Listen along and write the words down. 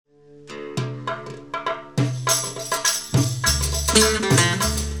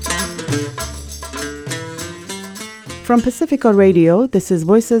From Pacifica Radio, this is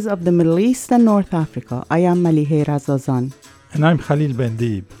Voices of the Middle East and North Africa. I am Malihe Razazan. And I'm Khalil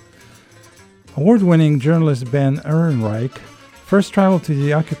Bendeeb. Award-winning journalist Ben Ehrenreich first traveled to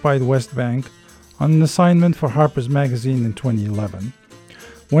the occupied West Bank on an assignment for Harper's Magazine in 2011,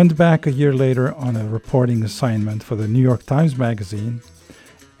 went back a year later on a reporting assignment for the New York Times Magazine,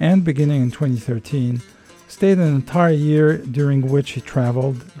 and beginning in 2013, stayed an entire year during which he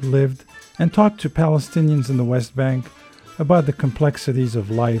traveled, lived, and talked to Palestinians in the West Bank about the complexities of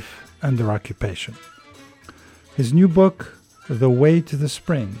life under occupation. His new book, The Way to the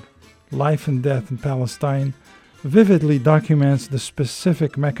Spring, Life and Death in Palestine, vividly documents the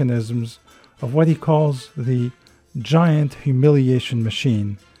specific mechanisms of what he calls the giant humiliation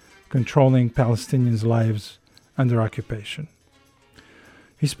machine controlling Palestinians' lives under occupation.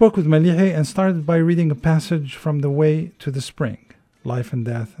 He spoke with Malihe and started by reading a passage from The Way to the Spring, Life and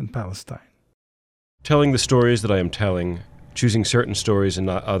Death in Palestine. Telling the stories that I am telling, choosing certain stories and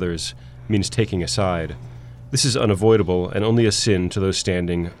not others, means taking a side. This is unavoidable and only a sin to those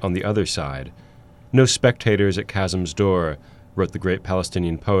standing on the other side. No spectators at chasm's door, wrote the great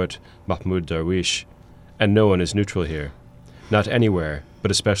Palestinian poet Mahmoud Darwish, and no one is neutral here. Not anywhere, but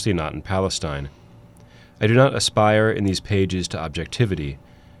especially not in Palestine. I do not aspire in these pages to objectivity.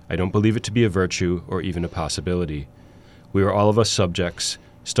 I don't believe it to be a virtue or even a possibility. We are all of us subjects,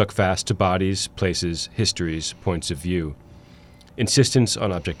 stuck fast to bodies, places, histories, points of view. Insistence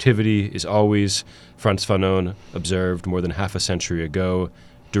on objectivity is always, Frantz Fanon observed more than half a century ago,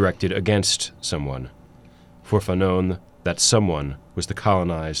 directed against someone. For Fanon, that someone was the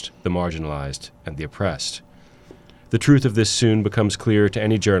colonized, the marginalized, and the oppressed. The truth of this soon becomes clear to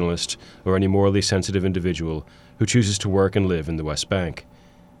any journalist or any morally sensitive individual who chooses to work and live in the West Bank.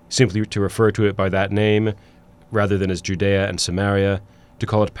 Simply to refer to it by that name, rather than as Judea and Samaria, to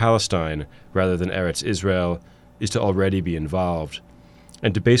call it Palestine rather than Eretz Israel, is to already be involved.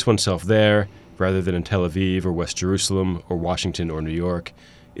 And to base oneself there, rather than in Tel Aviv or West Jerusalem or Washington or New York,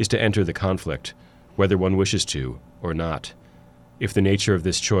 is to enter the conflict, whether one wishes to or not. If the nature of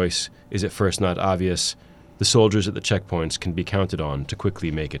this choice is at first not obvious, the soldiers at the checkpoints can be counted on to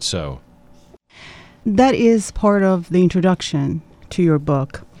quickly make it so. That is part of the introduction to your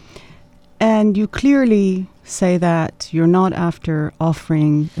book. And you clearly say that you're not after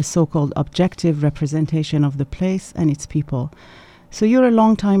offering a so-called objective representation of the place and its people. So you're a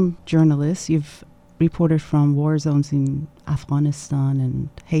long-time journalist. You've reported from war zones in Afghanistan and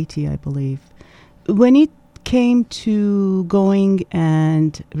Haiti, I believe. When it came to going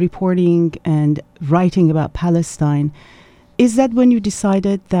and reporting and writing about Palestine, is that when you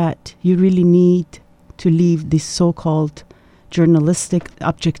decided that you really need to leave this so-called journalistic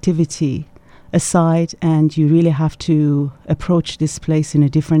objectivity aside and you really have to approach this place in a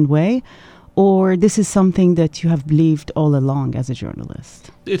different way? Or this is something that you have believed all along as a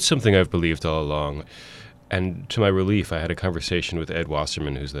journalist? It's something I've believed all along. And to my relief, I had a conversation with Ed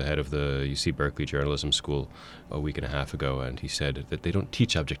Wasserman, who's the head of the UC Berkeley Journalism School, a week and a half ago, and he said that they don't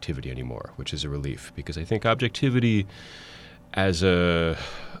teach objectivity anymore, which is a relief, because I think objectivity as a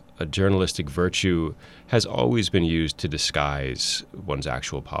journalistic virtue has always been used to disguise one's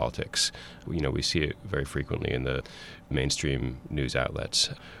actual politics. You know, we see it very frequently in the mainstream news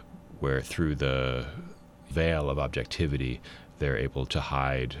outlets, where through the veil of objectivity, they're able to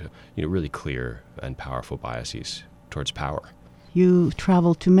hide, really clear and powerful biases towards power. You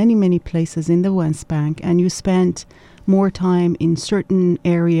traveled to many, many places in the West Bank, and you spent more time in certain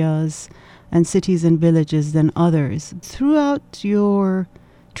areas and cities and villages than others. Throughout your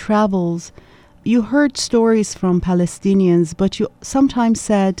travels, you heard stories from Palestinians, but you sometimes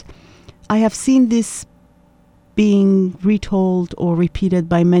said, I have seen this being retold or repeated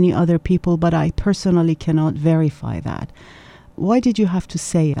by many other people, but I personally cannot verify that. Why did you have to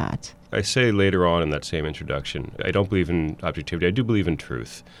say that? I say later on in that same introduction, I don't believe in objectivity. I do believe in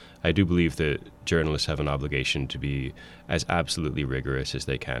truth. I do believe that journalists have an obligation to be as absolutely rigorous as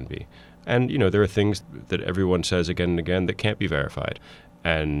they can be. And, there are things that everyone says again and again that can't be verified.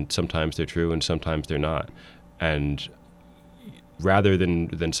 And sometimes they're true and sometimes they're not. And rather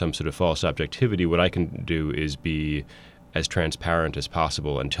than some sort of false objectivity, what I can do is be as transparent as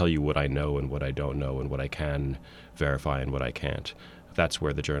possible and tell you what I know and what I don't know and what I can verify and what I can't. That's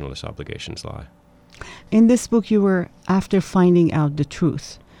where the journalist's obligations lie. In this book, you were after finding out the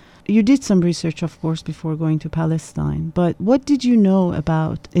truth. You did some research, of course, before going to Palestine, but what did you know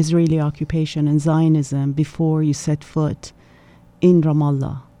about Israeli occupation and Zionism before you set foot in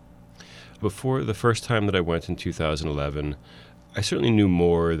Ramallah? Before the first time that I went in 2011, I certainly knew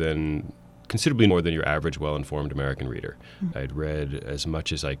considerably more than your average well-informed American reader. I'd read as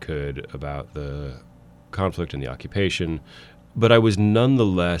much as I could about the conflict and the occupation, but I was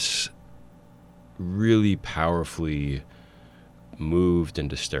nonetheless really powerfully moved and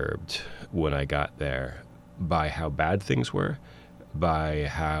disturbed when I got there by how bad things were, by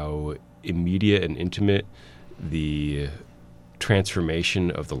how immediate and intimate the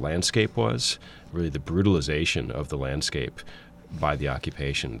transformation of the landscape was, really the brutalization of the landscape by the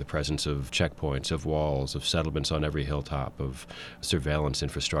occupation, the presence of checkpoints, of walls, of settlements on every hilltop, of surveillance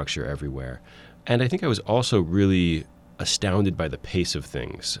infrastructure everywhere. And I think I was also really astounded by the pace of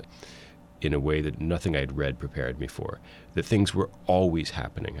things in a way that nothing I'd read prepared me for, that things were always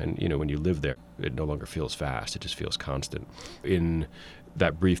happening. And, when you live there, it no longer feels fast, it just feels constant. In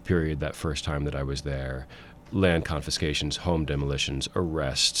that brief period, that first time that I was there, land confiscations, home demolitions,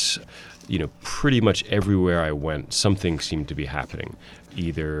 arrests, pretty much everywhere I went, something seemed to be happening.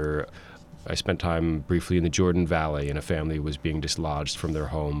 Either I spent time briefly in the Jordan Valley, and a family was being dislodged from their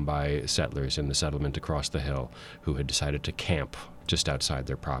home by settlers in the settlement across the hill who had decided to camp just outside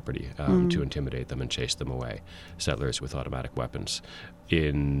their property to intimidate them and chase them away, settlers with automatic weapons.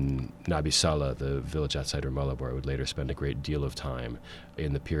 In Nabi Saleh, the village outside Ramallah, where I would later spend a great deal of time,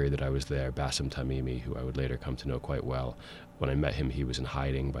 in the period that I was there, Bassem Tamimi, who I would later come to know quite well, when I met him, he was in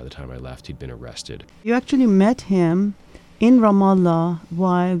hiding. By the time I left, he'd been arrested. You actually met him in Ramallah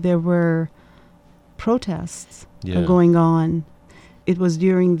while there were protests going on. It was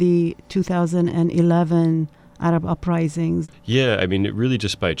during the 2011 Arab uprisings. Yeah, it really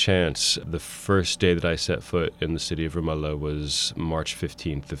just by chance. The first day that I set foot in the city of Ramallah was March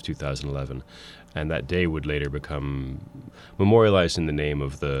 15th of 2011. And that day would later become memorialized in the name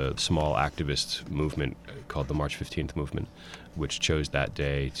of the small activist movement called the March 15th Movement, which chose that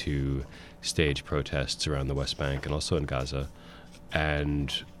day to stage protests around the West Bank and also in Gaza.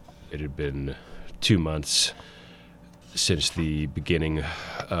 And it had been 2 months since the beginning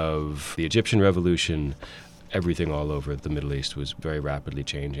of the Egyptian Revolution. Everything all over the Middle East was very rapidly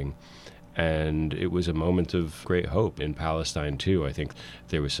changing. And it was a moment of great hope in Palestine, too. I think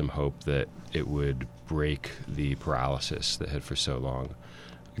there was some hope that it would break the paralysis that had for so long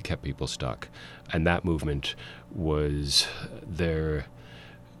kept people stuck. And that movement was their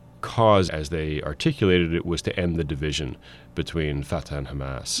cause, as they articulated it, was to end the division between Fatah and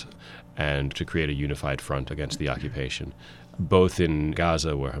Hamas and to create a unified front against the occupation. Both in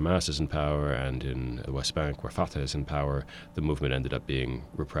Gaza, where Hamas is in power, and in the West Bank, where Fatah is in power, the movement ended up being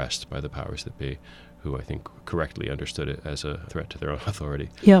repressed by the powers that be, who I think correctly understood it as a threat to their own authority.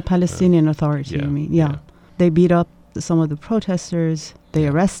 Yeah, Palestinian Authority, you mean. Yeah. They beat up some of the protesters. They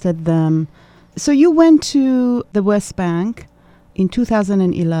arrested them. So you went to the West Bank in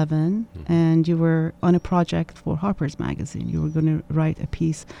 2011, and you were on a project for Harper's Magazine. You were going to write a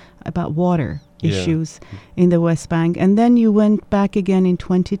piece about water issues in the West Bank. And then you went back again in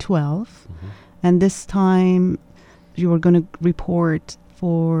 2012, and this time you were going to report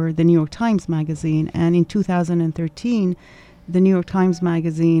for the New York Times Magazine. And in 2013, the New York Times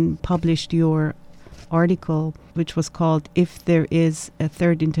Magazine published your article, which was called "If There Is a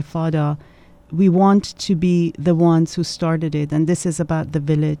Third Intifada, We Want to Be the Ones Who Started It." And this is about the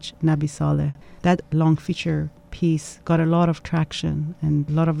village, Nabi Saleh. That long feature piece got a lot of traction and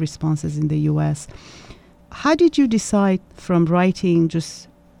a lot of responses in the U.S. How did you decide from writing just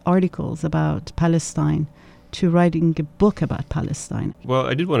articles about Palestine to writing a book about Palestine? Well,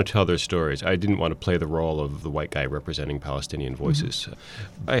 I did want to tell their stories. I didn't want to play the role of the white guy representing Palestinian voices.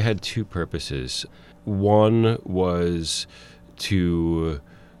 I had two purposes. One was to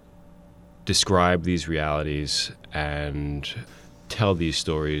describe these realities and tell these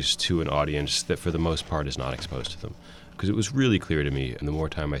stories to an audience that for the most part is not exposed to them. Because it was really clear to me, and the more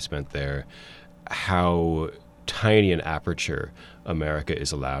time I spent there, how tiny an aperture America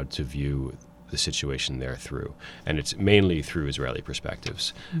is allowed to view the situation there through. And it's mainly through Israeli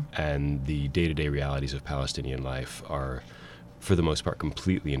perspectives. And the day-to-day realities of Palestinian life are, for the most part,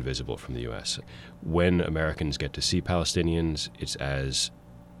 completely invisible from the U.S. When Americans get to see Palestinians, it's as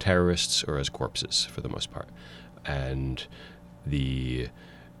terrorists or as corpses, for the most part. And the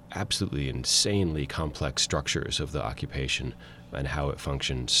absolutely insanely complex structures of the occupation and how it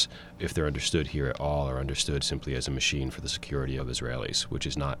functions, if they're understood here at all, are understood simply as a machine for the security of Israelis, which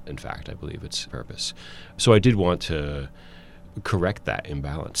is not, in fact, I believe, its purpose. So I did want to correct that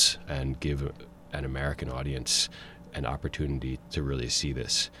imbalance and give an American audience an opportunity to really see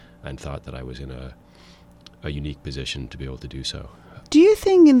this, and thought that I was in a unique position to be able to do so. Do you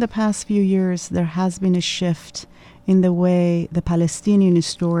think in the past few years there has been a shift in the way the Palestinian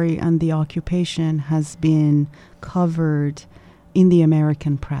story and the occupation has been covered in the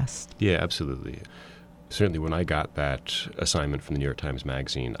American press? Yeah, absolutely. Certainly when I got that assignment from the New York Times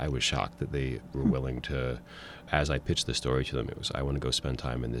Magazine, I was shocked that they were willing to, as I pitched the story to them, it was, I want to go spend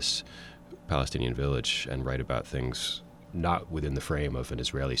time in this Palestinian village and write about things not within the frame of an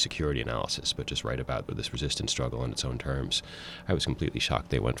Israeli security analysis, but just write about this resistance struggle on its own terms. I was completely shocked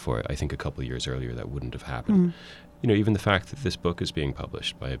they went for it. I think a couple of years earlier that wouldn't have happened. You know, even the fact that this book is being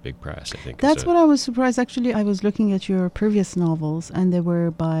published by a big press, I think. That's what I was surprised. Actually, I was looking at your previous novels, and they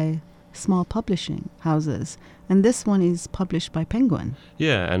were by small publishing houses. And this one is published by Penguin.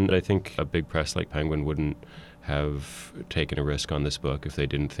 Yeah, and I think a big press like Penguin wouldn't have taken a risk on this book if they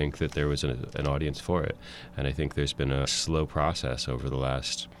didn't think that there was an audience for it. And I think there's been a slow process over the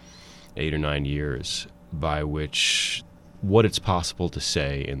last 8 or 9 years by which what it's possible to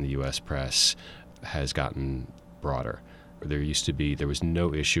say in the U.S. press has gotten broader. There was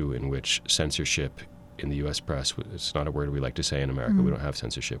no issue in which censorship in the U.S. press, it's not a word we like to say in America. We don't have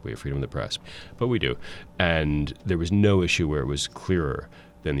censorship. We have freedom of the press. But we do. And there was no issue where it was clearer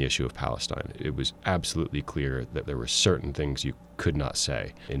than the issue of Palestine. It was absolutely clear that there were certain things you could not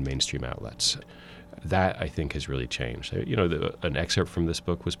say in mainstream outlets. That, I think, has really changed. You know, an excerpt from this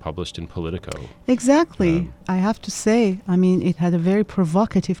book was published in Politico. Exactly. I have to say, I mean, it had a very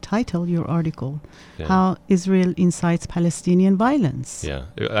provocative title, your article, How Israel Incites Palestinian Violence. Yeah.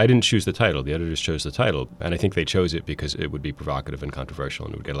 I didn't choose the title. The editors chose the title, and I think they chose it because it would be provocative and controversial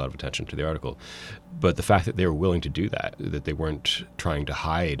and it would get a lot of attention to the article. But the fact that they were willing to do that they weren't trying to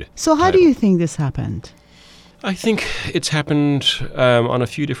hide. So how do you think this happened? I think it's happened on a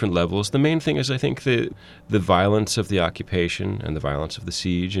few different levels. The main thing is I think that the violence of the occupation and the violence of the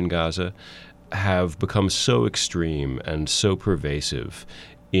siege in Gaza have become so extreme and so pervasive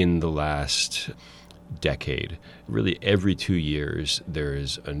in the last decade. Really, every 2 years, there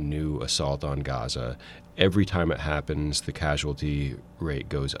is a new assault on Gaza. Every time it happens, the casualty rate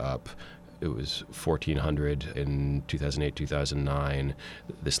goes up. It was 1,400 in 2008, 2009.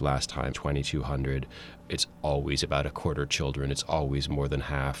 This last time, 2,200. It's always about a quarter children. It's always more than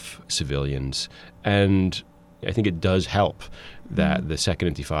half civilians. And I think it does help that the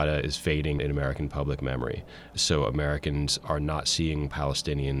Second Intifada is fading in American public memory. So Americans are not seeing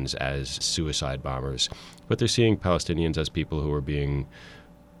Palestinians as suicide bombers, but they're seeing Palestinians as people who are being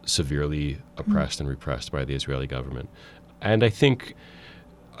severely oppressed and repressed by the Israeli government. And I think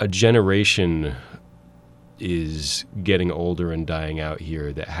a generation is getting older and dying out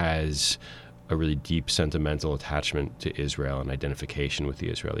here that has a really deep sentimental attachment to Israel and identification with the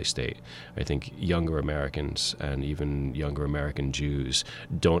Israeli state. I think younger Americans and even younger American Jews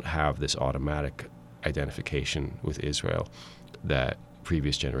don't have this automatic identification with Israel that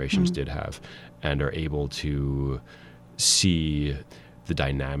previous generations did have, and are able to see the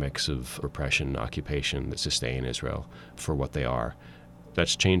dynamics of repression and occupation that sustain Israel for what they are.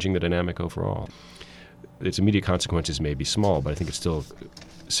 That's changing the dynamic overall. Its immediate consequences may be small, but I think it's still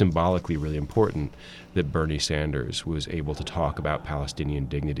symbolically really important that Bernie Sanders was able to talk about Palestinian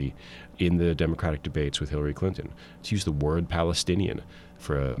dignity in the Democratic debates with Hillary Clinton. To use the word Palestinian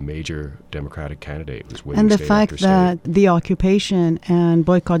for a major Democratic candidate who's winning and the state fact after that state. the occupation and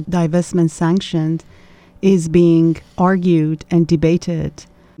boycott, divestment sanctioned is being argued and debated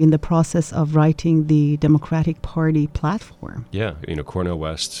in the process of writing the Democratic Party platform. Yeah, Cornel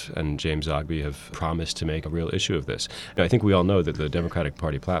West and James Zogby have promised to make a real issue of this. And I think we all know that the Democratic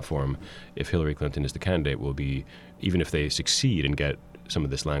Party platform, if Hillary Clinton is the candidate, will be, even if they succeed and get some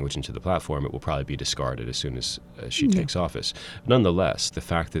of this language into the platform, it will probably be discarded as soon as she takes office. Nonetheless, the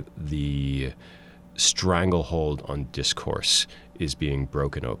fact that the stranglehold on discourse is being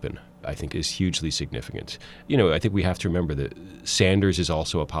broken open, I think, is hugely significant. I think we have to remember that Sanders is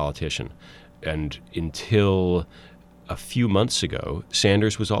also a politician. And until a few months ago,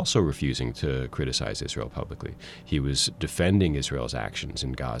 Sanders was also refusing to criticize Israel publicly. He was defending Israel's actions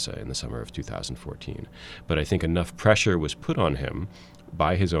in Gaza in the summer of 2014. But I think enough pressure was put on him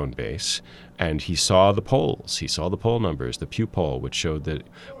by his own base, and he saw the polls. He saw the poll numbers, the Pew poll, which showed that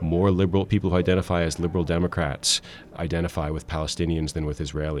more liberal people who identify as liberal Democrats identify with Palestinians than with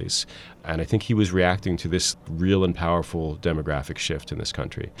Israelis. And I think he was reacting to this real and powerful demographic shift in this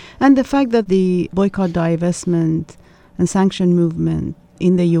country. And the fact that the boycott, divestment, and sanction movement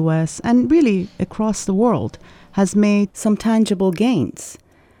in the U.S. and really across the world has made some tangible gains.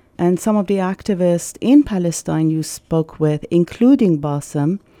 And some of the activists in Palestine you spoke with, including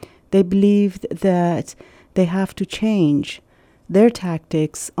Bassem, they believed that they have to change their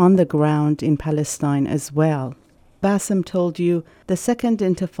tactics on the ground in Palestine as well. Bassem told you the Second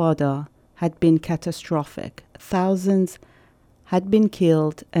Intifada had been catastrophic. Thousands had been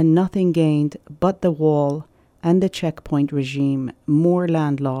killed and nothing gained but the wall and the checkpoint regime, more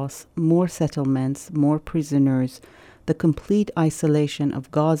land loss, more settlements, more prisoners, the complete isolation of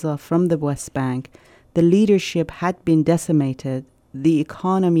Gaza from the West Bank, the leadership had been decimated, the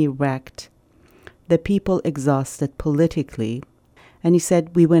economy wrecked, the people exhausted politically. And he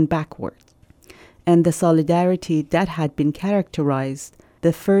said, we went backwards. And the solidarity that had been characterized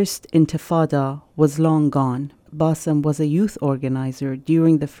the first Intifada was long gone. Bassem was a youth organizer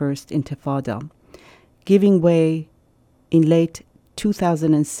during the first Intifada, giving way in late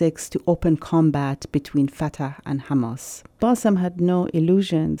 2006 to open combat between Fatah and Hamas. Bassem had no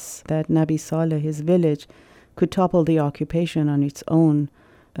illusions that Nabi Saleh, his village, could topple the occupation on its own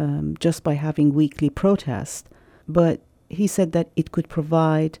just by having weekly protests. But he said that it could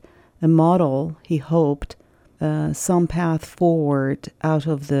provide a model, he hoped, some path forward out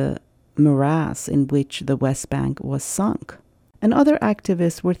of the morass in which the West Bank was sunk. And other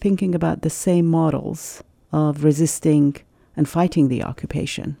activists were thinking about the same models of resisting and fighting the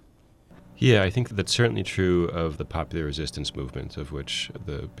occupation. Yeah, I think that's certainly true of the popular resistance movement, of which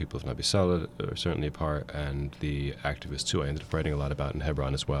the people of Nabi Saleh are certainly a part, and the activists who I ended up writing a lot about in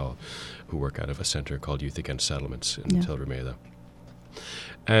Hebron as well, who work out of a center called Youth Against Settlements in Tel Rumeila.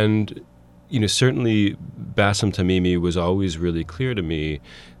 And, certainly Bassem Tamimi was always really clear to me.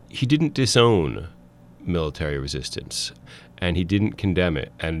 He didn't disown military resistance, and he didn't condemn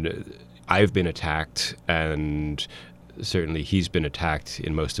it. And I've been attacked, and certainly he's been attacked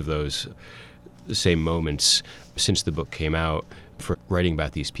in most of those same moments since the book came out for writing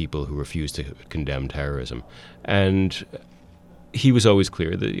about these people who refuse to condemn terrorism. And he was always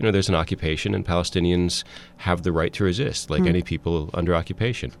clear that, there's an occupation and Palestinians have the right to resist, like any people under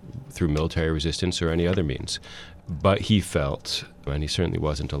occupation, through military resistance or any other means. But he felt, and he certainly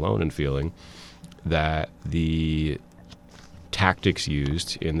wasn't alone in feeling, that the tactics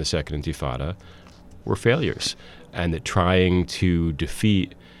used in the Second Intifada were failures, and that trying to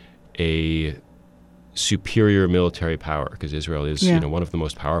defeat a superior military power, because Israel is one of the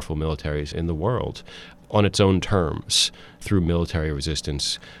most powerful militaries in the world, on its own terms through military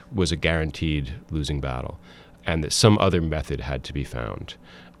resistance was a guaranteed losing battle, and that some other method had to be found.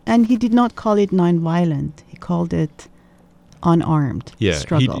 And he did not call it non-violent. He called it unarmed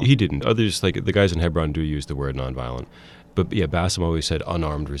struggle. He didn't. Others, like the guys in Hebron, do use the word nonviolent. But Bassem always said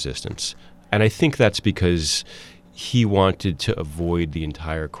unarmed resistance. And I think that's because he wanted to avoid the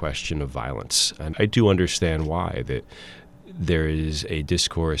entire question of violence. And I do understand why, that there is a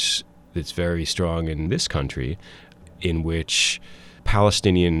discourse that's very strong in this country in which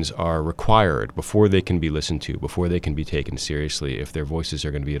Palestinians are required, before they can be listened to, before they can be taken seriously, if their voices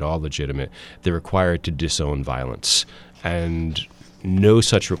are going to be at all legitimate, they're required to disown violence. And no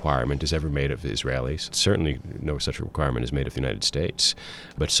such requirement is ever made of the Israelis. Certainly no such requirement is made of the United States.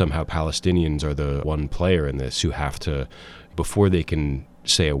 But somehow Palestinians are the one player in this who have to, before they can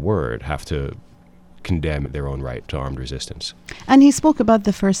say a word, have to condemn their own right to armed resistance. And he spoke about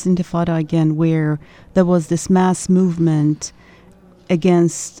the First Intifada again, where there was this mass movement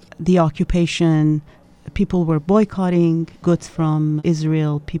against the occupation. People were boycotting goods from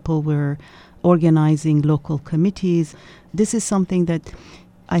Israel. People were organizing local committees. This is something that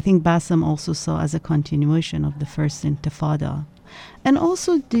I think Bassem also saw as a continuation of the First Intifada. And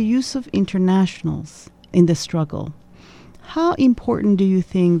also the use of internationals in the struggle. How important do you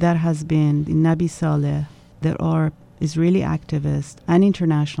think that has been in Nabi Saleh? There are Israeli activists and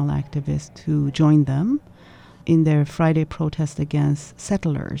international activists who joined them in their Friday protest against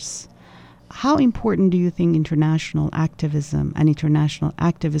settlers. How important do you think international activism and international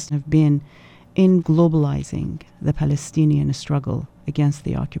activists have been in globalizing the Palestinian struggle against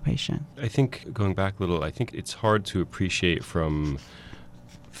the occupation? I think, going back a little, I think it's hard to appreciate from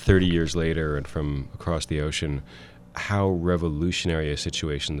 30 years later and from across the ocean how revolutionary a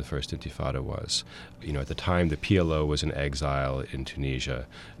situation the First Intifada was. At the time, the PLO was in exile in Tunisia.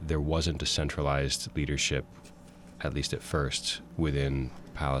 There wasn't a centralized leadership, at least at first, within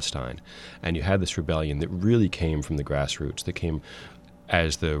Palestine. And you had this rebellion that really came from the grassroots, that came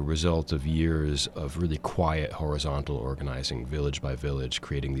as the result of years of really quiet horizontal organizing, village by village,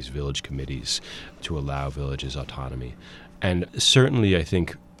 creating these village committees to allow villages autonomy. And certainly, I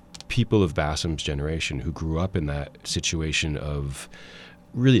think, people of Bassem's generation who grew up in that situation of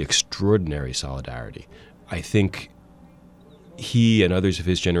really extraordinary solidarity, I think he and others of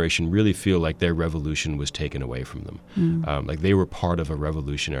his generation really feel like their revolution was taken away from them. Like they were part of a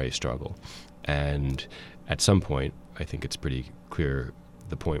revolutionary struggle. And at some point, I think it's pretty clear,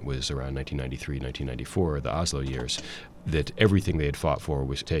 the point was around 1993, 1994, the Oslo years, that everything they had fought for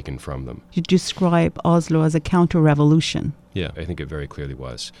was taken from them. You describe Oslo as a counter-revolution. Yeah, I think it very clearly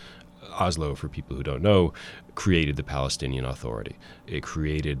was. Oslo, for people who don't know, created the Palestinian Authority. It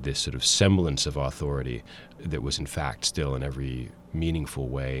created this sort of semblance of authority that was in fact still in every meaningful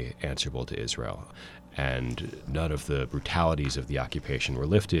way answerable to Israel. And none of the brutalities of the occupation were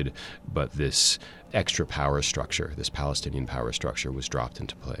lifted, but this extra power structure, this Palestinian power structure, was dropped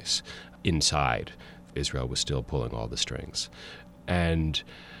into place. Inside, Israel was still pulling all the strings. And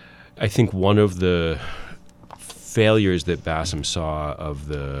I think one of the failures that Bassem saw of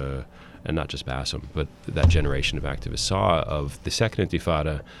the, and not just Bassem, but that generation of activists saw of the Second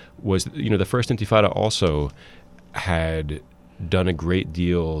Intifada was, the First Intifada also had done a great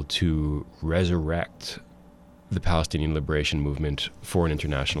deal to resurrect the Palestinian liberation movement for an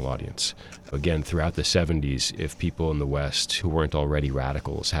international audience. Again, throughout the 70s, if people in the West who weren't already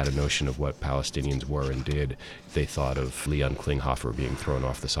radicals had a notion of what Palestinians were and did, they thought of Leon Klinghoffer being thrown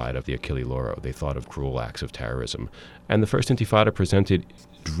off the side of the Achille Lauro. They thought of cruel acts of terrorism. And the First Intifada presented,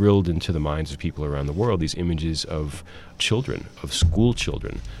 drilled into the minds of people around the world, these images of children, of school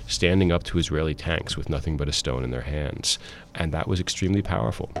children, standing up to Israeli tanks with nothing but a stone in their hands. And that was extremely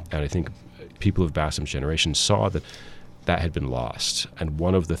powerful. And I think people of Bassem's generation saw that that had been lost. And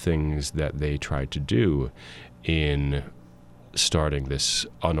one of the things that they tried to do in starting this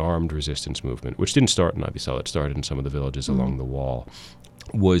unarmed resistance movement, which didn't start in Nabi Saleh, it started in some of the villages along the wall,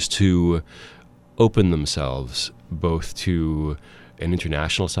 was to open themselves both to an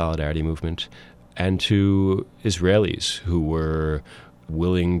international solidarity movement and to Israelis who were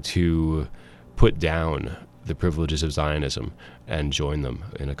willing to put down the privileges of Zionism and join them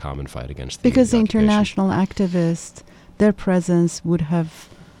in a common fight against the Because the occupation. international activists, their presence would have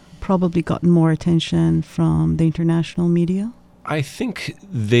probably gotten more attention from the international media? I think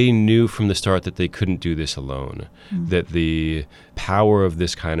they knew from the start that they couldn't do this alone, that the power of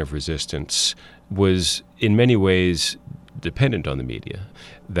this kind of resistance was in many ways dependent on the media,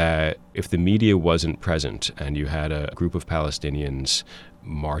 that if the media wasn't present and you had a group of Palestinians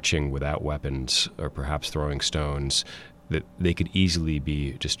marching without weapons or perhaps throwing stones, that they could easily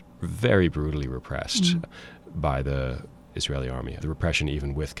be just very brutally repressed by the Israeli army. The repression,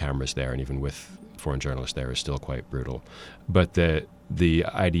 even with cameras there and even with foreign journalists there, is still quite brutal. But the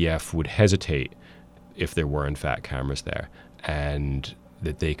IDF would hesitate if there were in fact cameras there, and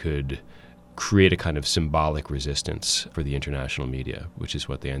that they could create a kind of symbolic resistance for the international media, which is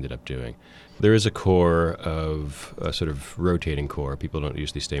what they ended up doing. There is a core of a sort of rotating core. People don't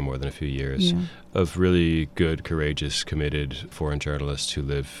usually stay more than a few years, of really good, courageous, committed foreign journalists who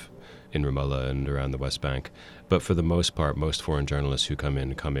live in Ramallah and around the West Bank. But for the most part, most foreign journalists who come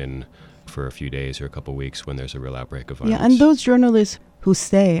in for a few days or a couple of weeks when there's a real outbreak of violence. Yeah, and those journalists who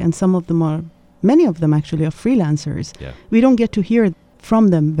stay, and many of them actually are freelancers, we don't get to hear from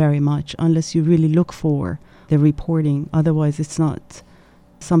them very much unless you really look for the reporting. Otherwise, it's not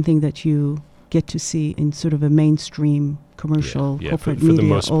something that you get to see in sort of a mainstream commercial corporate for media the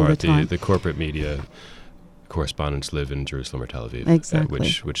most all part, the time. the corporate media correspondents live in Jerusalem or Tel Aviv,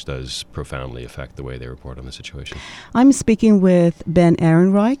 Exactly. which does profoundly affect the way they report on the situation. I'm speaking with Ben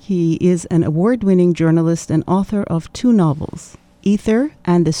Ehrenreich. He is an award-winning journalist and author of 2 novels, Ether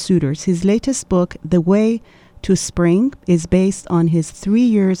and The Suitors. His latest book, The Way to Spring, is based on his 3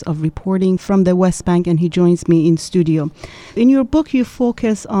 years of reporting from the West Bank, and he joins me in studio. In your book, you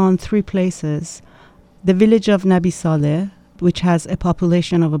focus on 3 places. The village of Nabi Saleh, which has a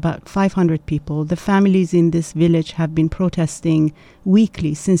population of about 500 people. The families in this village have been protesting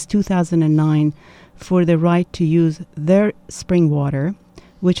weekly since 2009 for the right to use their spring water,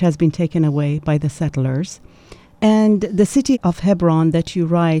 which has been taken away by the settlers. And the city of Hebron that you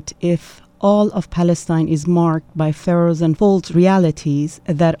write, if all of Palestine is marked by pharaohs and false realities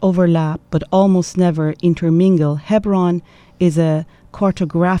that overlap but almost never intermingle, Hebron is a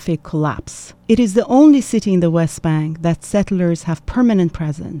cartographic collapse. It is the only city in the West Bank that settlers have permanent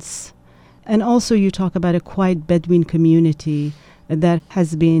presence. And also you talk about a quiet Bedouin community that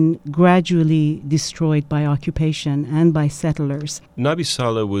has been gradually destroyed by occupation and by settlers. Nabi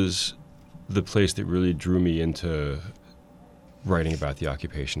Saleh was the place that really drew me into writing about the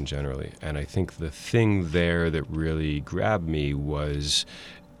occupation generally. And I think the thing there that really grabbed me was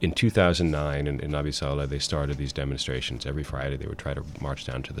in 2009 in Nabi Saleh, they started these demonstrations. Every Friday they would try to march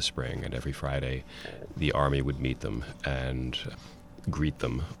down to the spring, and every Friday the army would meet them and greet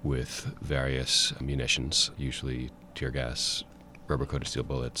them with various munitions, usually tear gas, rubber-coated steel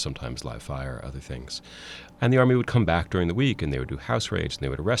bullets, sometimes live fire, other things. And the army would come back during the week, and they would do house raids, and they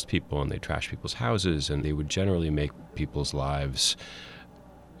would arrest people, and they'd trash people's houses, and they would generally make people's lives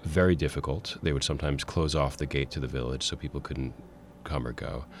very difficult. They would sometimes close off the gate to the village so people couldn't come or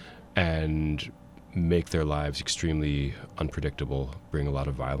go. And make their lives extremely unpredictable, bring a lot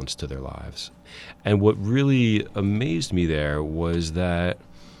of violence to their lives. And what really amazed me there was that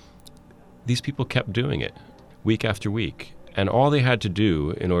these people kept doing it week after week. And all they had to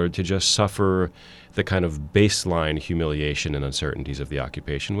do in order to just suffer the kind of baseline humiliation and uncertainties of the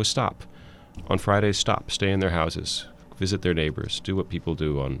occupation was stop. On Fridays, stop, stay in their houses, visit their neighbors, do what people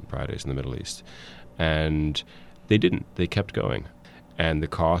do on Fridays in the Middle East. And they didn't. They kept going. And the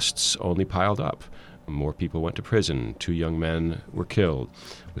costs only piled up. More people went to prison. 2 young men were killed,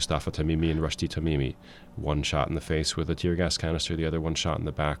 Mustafa Tamimi and Rushdie Tamimi. One shot in the face with a tear gas canister, the other one shot in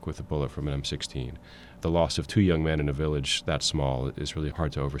the back with a bullet from an M16. The loss of 2 young men in a village that small is really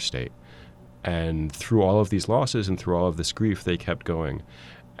hard to overstate. And through all of these losses and through all of this grief, they kept going.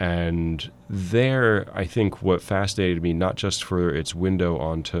 And there, I think what fascinated me, not just for its window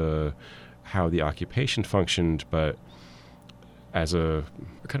onto how the occupation functioned, but as a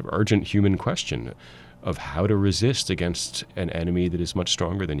kind of urgent human question of how to resist against an enemy that is much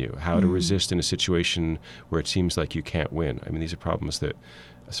stronger than you, how to resist in a situation where it seems like you can't win. I mean, these are problems that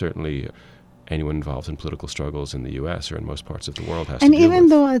certainly anyone involved in political struggles in the U.S. or in most parts of the world has to deal with. And even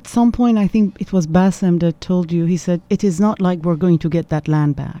though at some point, I think it was Bassem that told you, he said, it is not like we're going to get that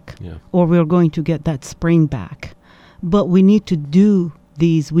land back or we're going to get that spring back. But we need to do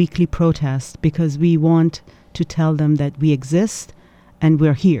these weekly protests because we want to tell them that we exist and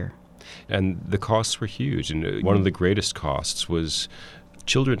we're here. And the costs were huge. And one of the greatest costs was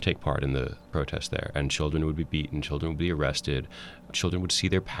children take part in the protest there. And children would be beaten, children would be arrested, children would see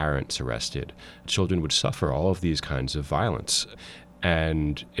their parents arrested, children would suffer all of these kinds of violence.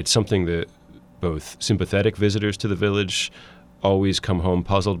 And it's something that both sympathetic visitors to the village always come home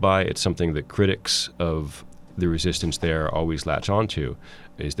puzzled by. It's something that critics of the resistance there always latch onto,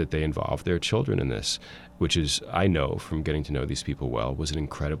 is that they involve their children in this, which is, I know from getting to know these people well, was an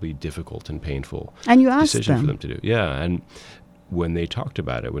incredibly difficult and painful decision for them to do. Yeah, and when they talked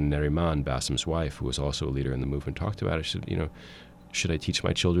about it, when Neriman, Bassem's wife, who was also a leader in the movement, talked about it, she said, should I teach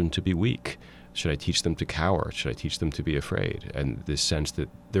my children to be weak? Should I teach them to cower? Should I teach them to be afraid? And this sense that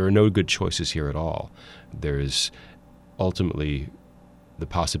there are no good choices here at all. There is ultimately the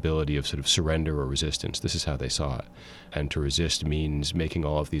possibility of sort of surrender or resistance. This is how they saw it. And to resist means making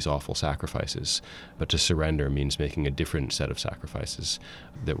all of these awful sacrifices, but to surrender means making a different set of sacrifices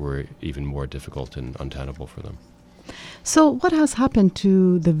that were even more difficult and untenable for them. So what has happened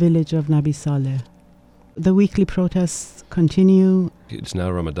to the village of Nabi Saleh? The weekly protests continue. It's now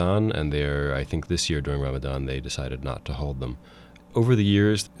Ramadan, and I think this year during Ramadan, they decided not to hold them. Over the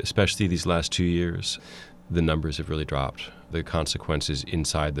years, especially these last 2 years, the numbers have really dropped. The consequences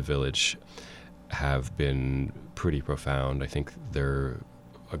inside the village have been pretty profound. I think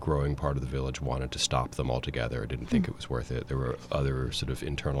a growing part of the village wanted to stop them altogether, didn't think it was worth it. There were other sort of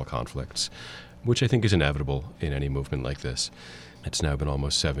internal conflicts, which I think is inevitable in any movement like this. It's now been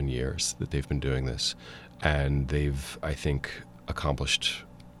almost 7 years that they've been doing this, and they've, I think, accomplished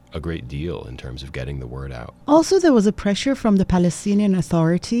a great deal in terms of getting the word out. Also, there was a pressure from the Palestinian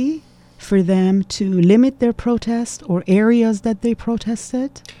Authority for them to limit their protest or areas that they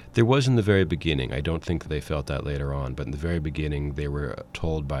protested? There was in the very beginning. I don't think they felt that later on, but in the very beginning they were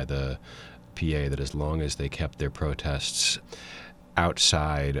told by the PA that as long as they kept their protests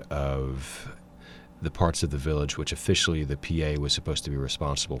outside of the parts of the village which officially the PA was supposed to be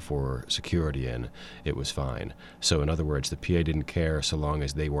responsible for security in, it was fine. So in other words, the PA didn't care so long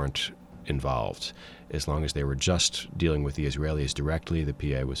as they weren't involved. As long as they were just dealing with the Israelis directly, the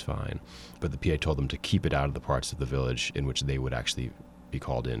PA was fine. But the PA told them to keep it out of the parts of the village in which they would actually be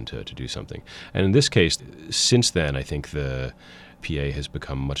called in to do something. And in this case, since then, I think the PA has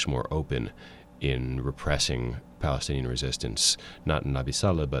become much more open in repressing Palestinian resistance, not in Nabi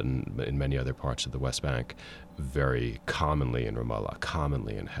Saleh, but in many other parts of the West Bank, very commonly in Ramallah,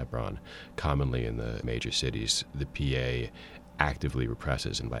 commonly in Hebron, commonly in the major cities. The PA actively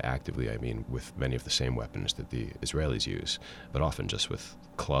represses, and by actively I mean with many of the same weapons that the Israelis use, but often just with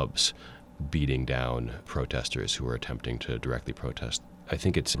clubs, beating down protesters who are attempting to directly protest. I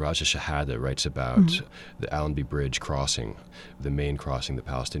think it's Raja Shahada writes about the Allenby Bridge crossing, the main crossing the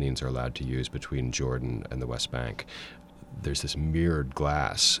Palestinians are allowed to use between Jordan and the West Bank. There's this mirrored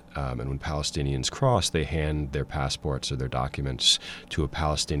glass, and when Palestinians cross, they hand their passports or their documents to a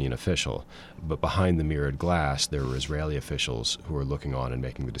Palestinian official. But behind the mirrored glass, there are Israeli officials who are looking on and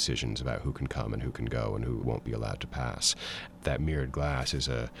making the decisions about who can come and who can go and who won't be allowed to pass. That mirrored glass is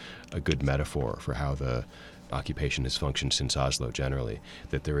a good metaphor for how the occupation has functioned since Oslo generally,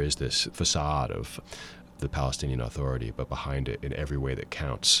 that there is this facade of the Palestinian Authority, but behind it, in every way that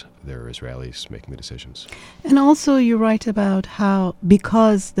counts, there are Israelis making the decisions. And also you write about how,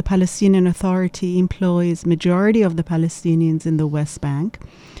 because the Palestinian Authority employs majority of the Palestinians in the West Bank,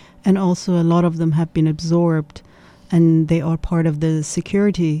 and also a lot of them have been absorbed and they are part of the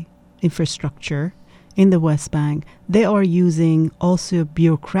security infrastructure in the West Bank, they are using also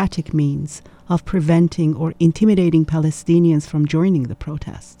bureaucratic means of preventing or intimidating Palestinians from joining the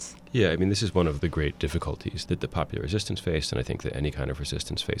protests. Yeah, I mean, this is one of the great difficulties that the popular resistance faced, and I think that any kind of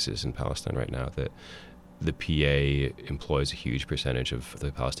resistance faces in Palestine right now, that the PA employs a huge percentage of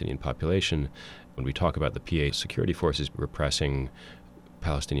the Palestinian population. When we talk about the PA security forces repressing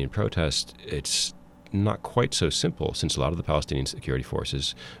Palestinian protests, it's not quite so simple, since a lot of the Palestinian security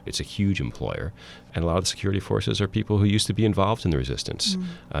forces, it's a huge employer, and a lot of the security forces are people who used to be involved in the resistance.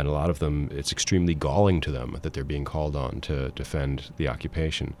 And a lot of them, it's extremely galling to them that they're being called on to defend the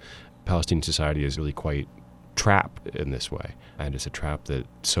occupation. Palestinian society is really quite trapped in this way, and it's a trap that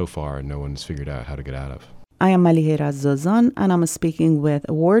so far no one's figured out how to get out of. I am Malihe Razazan, and I'm speaking with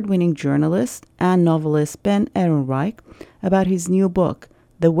award-winning journalist and novelist Ben Ehrenreich about his new book,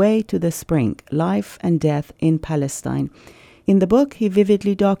 The Way to the Spring, Life and Death in Palestine. In the book, he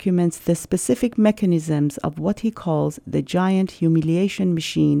vividly documents the specific mechanisms of what he calls the giant humiliation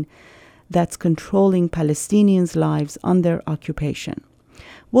machine that's controlling Palestinians' lives under occupation.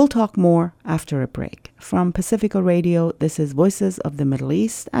 We'll talk more after a break. From Pacifica Radio, this is Voices of the Middle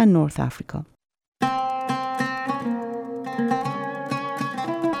East and North Africa.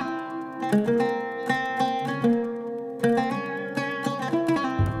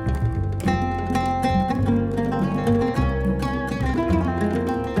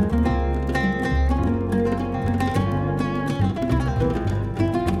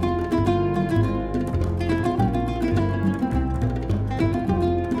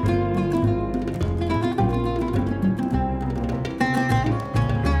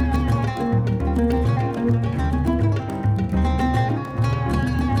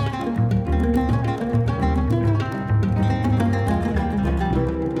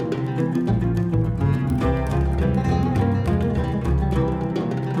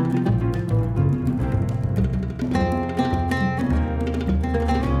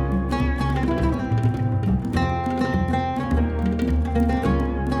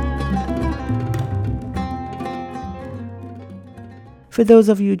 For those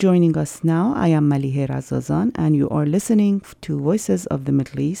of you joining us now, I am Malihe Razazan, and you are listening to Voices of the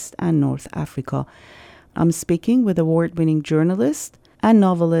Middle East and North Africa. I'm speaking with award-winning journalist and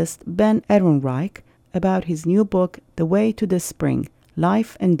novelist Ben Ehrenreich about his new book, The Way to the Spring,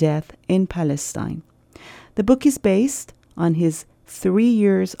 Life and Death in Palestine. The book is based on his 3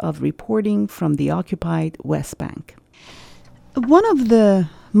 years of reporting from the occupied West Bank. One of the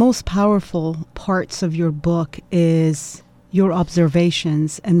most powerful parts of your book is your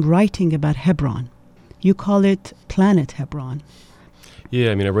observations and writing about Hebron. You call it Planet Hebron.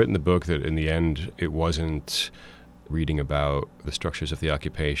 Yeah, I mean, I wrote in the book that in the end, it wasn't reading about the structures of the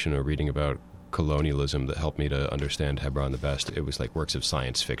occupation or reading about colonialism that helped me to understand Hebron the best. It was like works of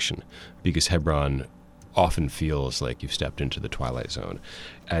science fiction, because Hebron often feels like you've stepped into the Twilight Zone.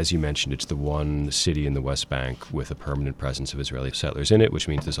 As you mentioned, it's the one city in the West Bank with a permanent presence of Israeli settlers in it, which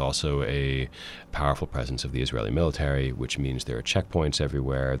means there's also a powerful presence of the Israeli military, which means there are checkpoints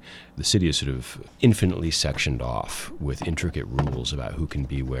everywhere. The city is sort of infinitely sectioned off with intricate rules about who can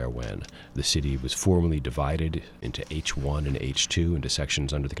be where when. The city was formally divided into H1 and H2, into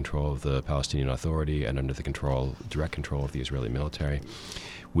sections under the control of the Palestinian Authority and under the direct control of the Israeli military.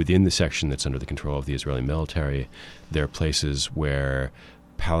 Within the section that's under the control of the Israeli military, there are places where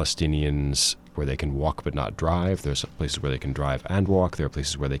Palestinians, where they can walk but not drive. There's places where they can drive and walk. There are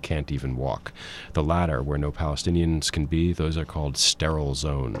places where they can't even walk. The latter, where no Palestinians can be, those are called sterile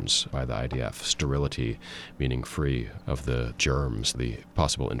zones by the IDF. Sterility, meaning free of the germs, the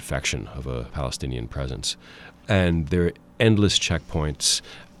possible infection of a Palestinian presence. And there are endless checkpoints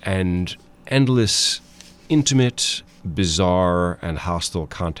and endless intimate, bizarre, and hostile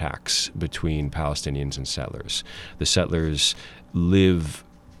contacts between Palestinians and settlers. The settlers live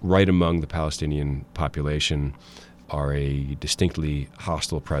right among the Palestinian population, are a distinctly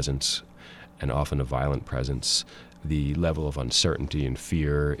hostile presence and often a violent presence. The level of uncertainty and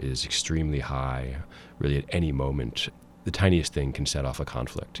fear is extremely high. Really, at any moment, the tiniest thing can set off a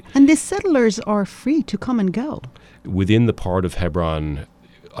conflict. And the settlers are free to come and go. Within the part of Hebron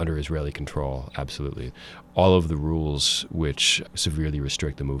under Israeli control, absolutely. All of the rules which severely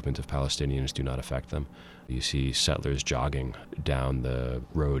restrict the movement of Palestinians do not affect them. You see settlers jogging down the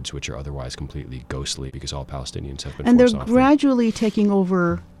roads which are otherwise completely ghostly because all Palestinians have been and forced they're off gradually taking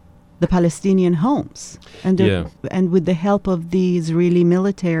over the Palestinian homes. And and with the help of the Israeli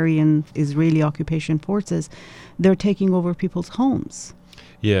military and Israeli occupation forces, they're taking over people's homes.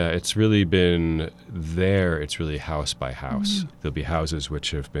 Yeah, it's really been there. It's really house by house. There'll be houses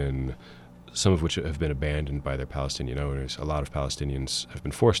some of which have been abandoned by their Palestinian owners. A lot of Palestinians have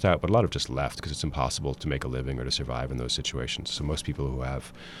been forced out, but a lot have just left because it's impossible to make a living or to survive in those situations. So most people who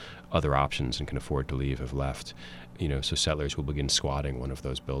have other options and can afford to leave have left. So settlers will begin squatting one of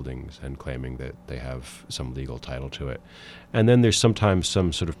those buildings and claiming that they have some legal title to it. And then there's sometimes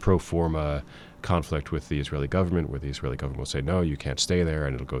some sort of pro forma conflict with the Israeli government, where the Israeli government will say, no, you can't stay there,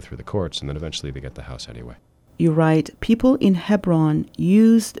 and it'll go through the courts, and then eventually they get the house anyway. You write, people in Hebron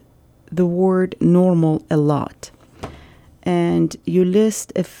used the word normal a lot. And you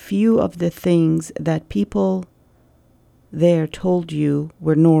list a few of the things that people there told you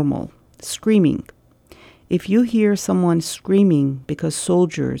were normal. Screaming. If you hear someone screaming because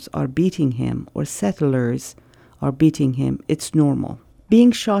soldiers are beating him or settlers are beating him, it's normal.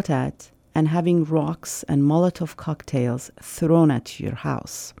 Being shot at and having rocks and Molotov cocktails thrown at your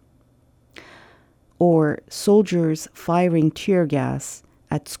house. Or soldiers firing tear gas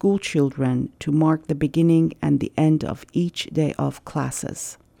at school children to mark the beginning and the end of each day of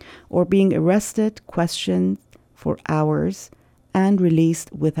classes. Or being arrested, questioned for hours, and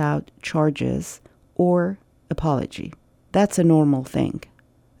released without charges or apology. That's a normal thing,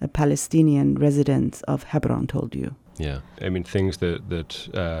 a Palestinian resident of Hebron told you. Yeah, I mean, things that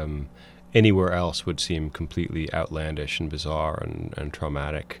anywhere else would seem completely outlandish and bizarre and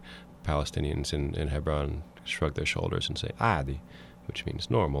traumatic. Palestinians in Hebron shrug their shoulders and say, adi, which means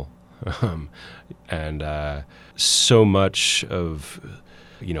normal. And so much of...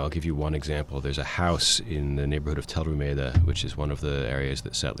 I'll give you one example. There's a house in the neighborhood of Tel Rumeida, which is one of the areas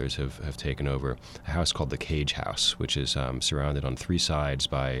that settlers have taken over, a house called the Cage House, which is surrounded on three sides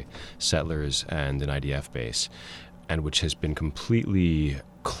by settlers and an IDF base, and which has been completely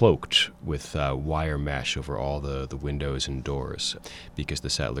cloaked with wire mesh over all the windows and doors because the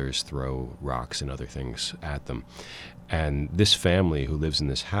settlers throw rocks and other things at them. And this family who lives in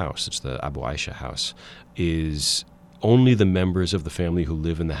this house, it's the Abu Aisha house, is... Only the members of the family who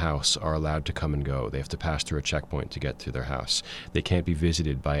live in the house are allowed to come and go. They have to pass through a checkpoint to get to their house. They can't be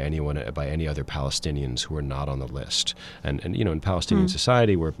visited by any other Palestinians who are not on the list. And in Palestinian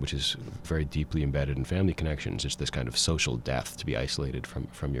society, which is very deeply embedded in family connections, it's this kind of social death to be isolated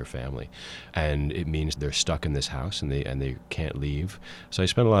from your family. And it means they're stuck in this house and they can't leave. So I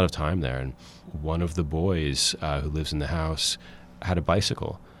spent a lot of time there. And one of the boys who lives in the house had a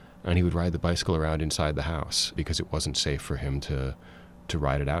bicycle. And he would ride the bicycle around inside the house because it wasn't safe for him to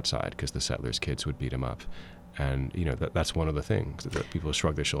ride it outside because the settlers' kids would beat him up. And, that's one of the things that people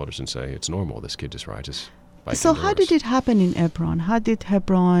shrug their shoulders and say, it's normal, this kid just rides his bike So indoors. How did it happen in Hebron? How did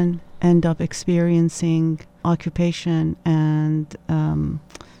Hebron end up experiencing occupation and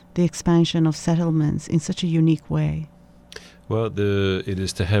the expansion of settlements in such a unique way? Well, it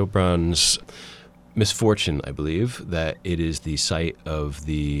is to Hebron's misfortune, I believe, that it is the site of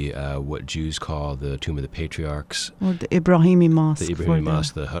the what Jews call the Tomb of the Patriarchs. Or the Ibrahimi Mosque. The Ibrahimi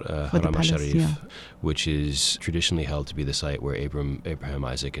Mosque, the Haram Palace, Sharif, which is traditionally held to be the site where Abraham,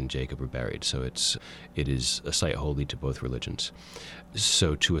 Isaac, and Jacob were buried. So it is a site holy to both religions.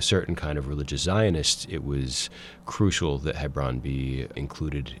 So to a certain kind of religious Zionist, it was crucial that Hebron be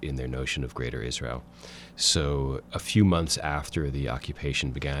included in their notion of Greater Israel. So a few months after the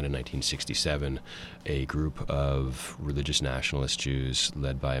occupation began in 1967, a group of religious nationalist Jews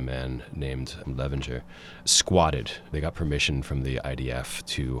led by a man named Levinger squatted. They got permission from the IDF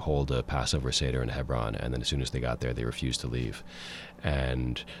to hold a Passover Seder in Hebron, and then as soon as they got there, they refused to leave.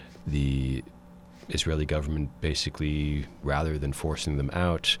 And the Israeli government basically, rather than forcing them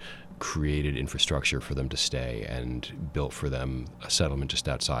out, created infrastructure for them to stay and built for them a settlement just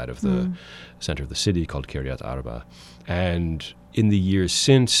outside of the center of the city called Kiryat Arba. And in the years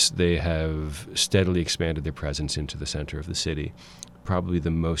since, they have steadily expanded their presence into the center of the city. Probably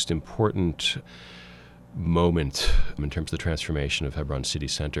the most important moment in terms of the transformation of Hebron city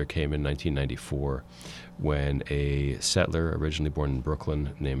center came in 1994 when a settler originally born in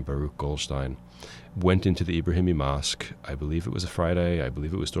Brooklyn named Baruch Goldstein went into the Ibrahimi Mosque. I believe it was a Friday. I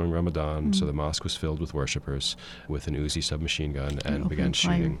believe it was during Ramadan. So the mosque was filled with worshipers with an Uzi submachine gun and began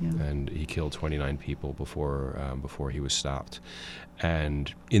shooting. Fire, And he killed 29 people before he was stopped.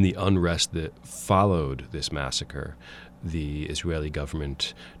 And in the unrest that followed this massacre, the Israeli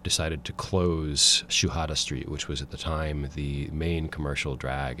government decided to close Shuhada Street, which was at the time the main commercial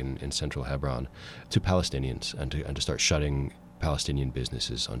drag in central Hebron, to Palestinians and to start shutting Palestinian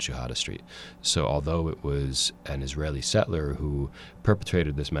businesses on Shuhada Street. So although it was an Israeli settler who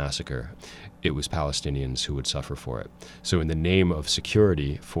perpetrated this massacre, it was Palestinians who would suffer for it. So in the name of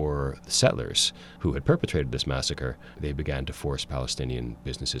security for the settlers who had perpetrated this massacre, they began to force Palestinian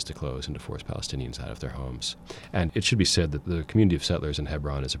businesses to close and to force Palestinians out of their homes. And it should be said that the community of settlers in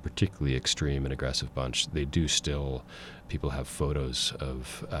Hebron is a particularly extreme and aggressive bunch. They do still, people have photos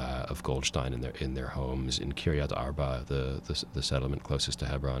of Goldstein in their homes. In Kiryat Arba, the settlement closest to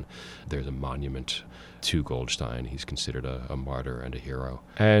Hebron, there's a monument to Goldstein. He's considered a martyr and a hero.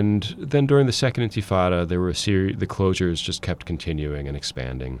 And then during the Second Intifada, there were the closures just kept continuing and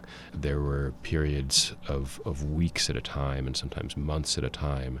expanding. There were periods of weeks at a time and sometimes months at a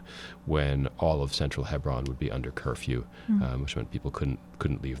time when all of central Hebron would be under curfew, which meant people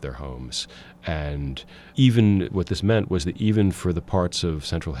couldn't leave their homes. And even what this meant was that even for the parts of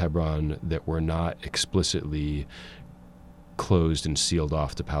central Hebron that were not explicitly closed and sealed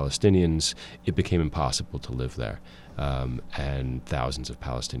off to Palestinians, it became impossible to live there. And thousands of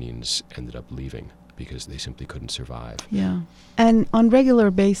Palestinians ended up leaving because they simply couldn't survive. Yeah. And on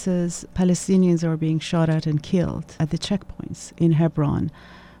regular basis, Palestinians are being shot at and killed at the checkpoints in Hebron.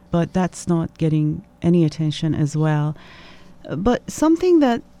 But that's not getting any attention as well. But something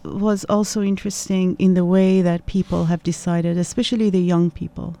that was also interesting in the way that people have decided, especially the young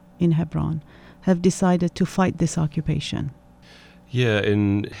people in Hebron, have decided to fight this occupation. Yeah,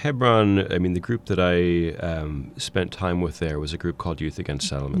 in Hebron, I mean, the group that I spent time with there was a group called Youth Against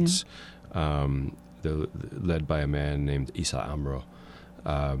Settlements. Yeah. They're led by a man named Isa Amro.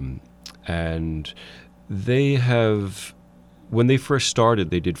 And they have, when they first started,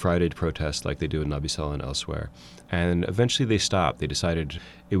 they did Friday protests like they do in Nabi Saleh and elsewhere. And eventually they stopped. They decided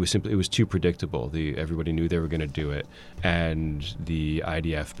it was too predictable. Everybody knew they were going to do it. And the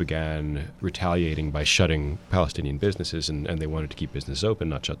IDF began retaliating by shutting Palestinian businesses, and they wanted to keep business open,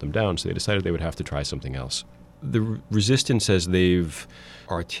 not shut them down. So they decided they would have to try something else. The resistance, as they've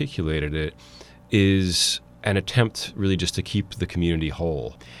articulated it, is an attempt really just to keep the community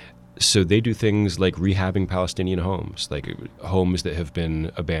whole. So they do things like rehabbing Palestinian homes, like homes that have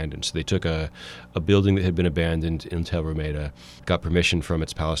been abandoned. So they took a building that had been abandoned in Tel Rumeida, got permission from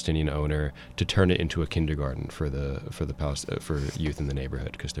its Palestinian owner to turn it into a kindergarten for youth in the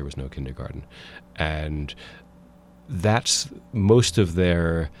neighborhood, because there was no kindergarten. And that's most of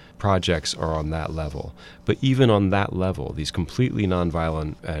their projects are on that level. But even on that level, these completely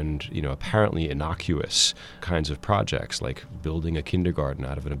nonviolent and apparently innocuous kinds of projects, like building a kindergarten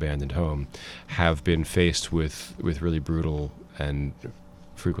out of an abandoned home, have been faced with really brutal and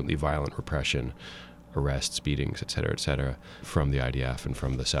frequently violent repression, arrests, beatings, et cetera, from the IDF and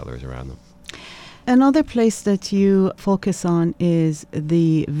from the settlers around them. Another place that you focus on is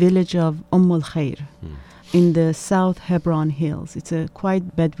the village of al-Khair. In the South Hebron Hills. It's a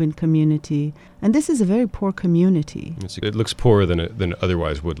quite Bedouin community, and this is a very poor community. It looks poorer than it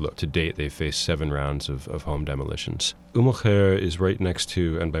otherwise would look. To date, they've faced 7 rounds of home demolitions. al-Khair is right next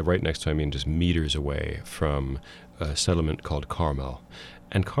to, and by right next to I mean just meters away from a settlement called Carmel.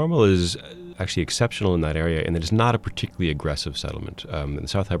 And Carmel is actually exceptional in that area, and it is not a particularly aggressive settlement. The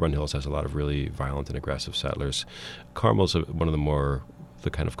South Hebron Hills has a lot of really violent and aggressive settlers. Carmel's one of the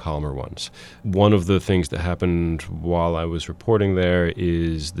kind of calmer ones. One of the things that happened while I was reporting there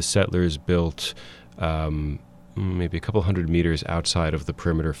is the settlers built maybe a couple hundred meters outside of the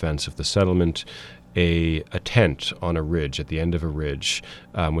perimeter fence of the settlement a tent on a ridge, at the end of a ridge,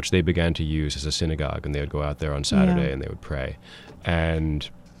 which they began to use as a synagogue, and they would go out there on Saturday and they would pray. And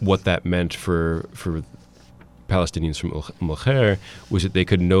what that meant for Palestinians from al-Khair was that they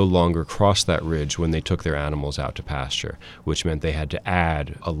could no longer cross that ridge when they took their animals out to pasture, which meant they had to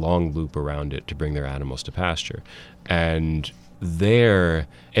add a long loop around it to bring their animals to pasture. And there,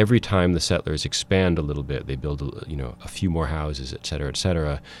 every time the settlers expand a little bit, they build a few more houses, et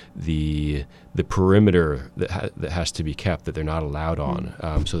cetera, the perimeter that has to be kept, that they're not allowed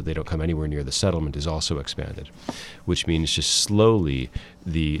on, so that they don't come anywhere near the settlement, is also expanded, which means just slowly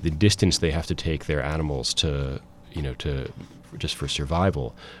the distance they have to take their animals to just for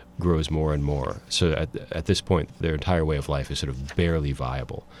survival grows more and more. So at this point, their entire way of life is sort of barely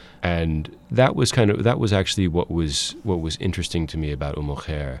viable. And that was actually what was interesting to me about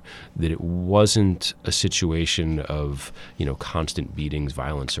al-Khair, that it wasn't a situation of constant beatings,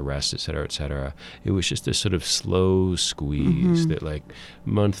 violence, arrests, et cetera. It was just this sort of slow squeeze that, like,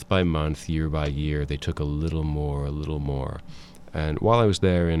 month by month, year by year, they took a little more. And while I was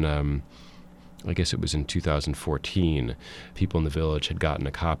there in I guess it was in 2014, people in the village had gotten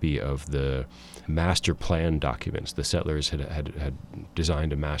a copy of the master plan documents. The settlers had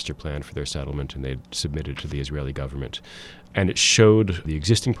designed a master plan for their settlement, and they'd submitted to the Israeli government. And it showed the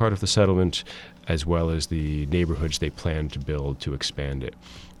existing part of the settlement as well as the neighborhoods they planned to build to expand it.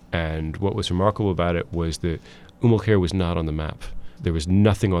 And what was remarkable about it was that Khair was not on the map. There was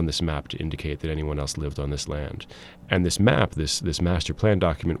nothing on this map to indicate that anyone else lived on this land. And this map, this master plan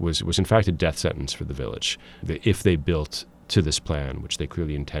document, was in fact a death sentence for the village. That if they built to this plan, which they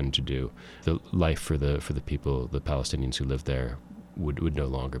clearly intend to do, the life for the people, the Palestinians who lived there, would no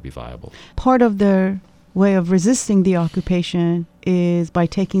longer be viable. Part of their way of resisting the occupation is by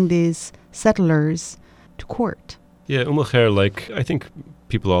taking these settlers to court. Yeah, Khair, like I think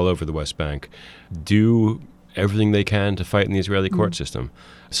people all over the West Bank, do everything they can to fight in the Israeli court system.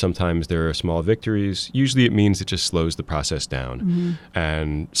 Sometimes there are small victories. Usually it means it just slows the process down.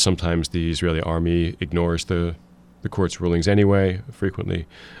 And sometimes the Israeli army ignores the court's rulings anyway, frequently,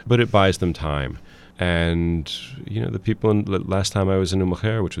 but it buys them time. And, the people, last time I was in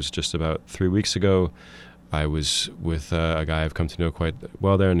Khair, which was just about 3 weeks ago, I was with a guy I've come to know quite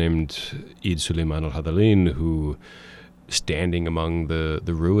well there named Eid Suleiman al-Hadalin, who, standing among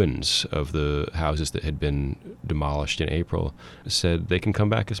the ruins of the houses that had been demolished in April, said they can come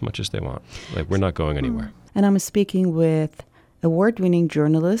back as much as they want. Like, we're not going anywhere. And I'm speaking with award-winning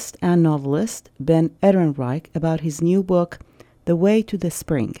journalist and novelist Ben Ehrenreich about his new book, The Way to the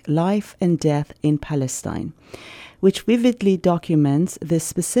Spring, Life and Death in Palestine, which vividly documents the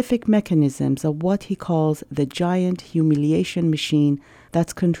specific mechanisms of what he calls the giant humiliation machine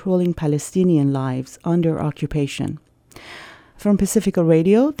that's controlling Palestinian lives under occupation. From Pacifica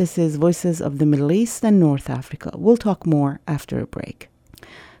Radio, this is Voices of the Middle East and North Africa. We'll talk more after a break.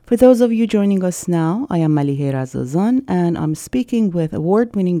 For those of you joining us now, I am Malihe Razazan, and I'm speaking with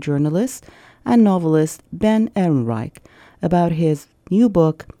award-winning journalist and novelist Ben Ehrenreich about his new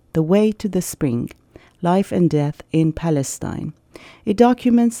book, The Way to the Spring, Life and Death in Palestine. It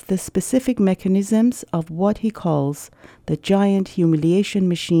documents the specific mechanisms of what he calls the giant humiliation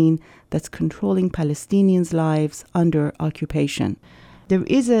machine that's controlling Palestinians' lives under occupation. There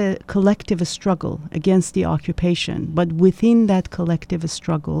is a collective struggle against the occupation, but within that collective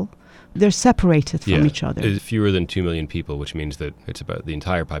struggle, they're separated from each other. It's fewer than 2 million people, which means that it's about the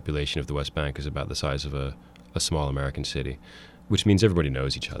entire population of the West Bank is about the size of a small American city, which means everybody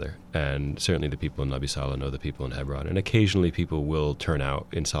knows each other. And certainly the people in Nabi Saleh know the people in Hebron. And occasionally people will turn out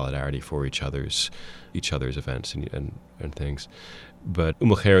in solidarity for each other's events and things. But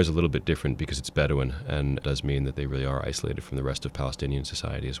Khair is a little bit different because it's Bedouin, and it does mean that they really are isolated from the rest of Palestinian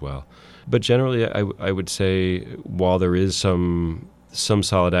society as well. But generally, I would say, while there is some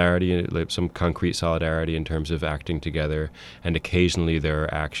solidarity, like some concrete solidarity in terms of acting together, and occasionally there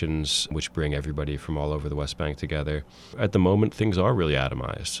are actions which bring everybody from all over the West Bank together. At the moment, things are really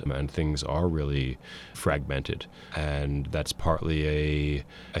atomized and things are really fragmented, and that's partly a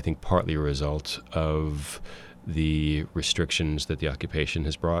result of the restrictions that the occupation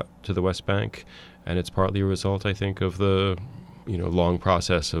has brought to the West Bank, and it's partly a result, I think, of the long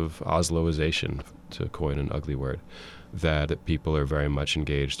process of Osloization, to coin an ugly word, that people are very much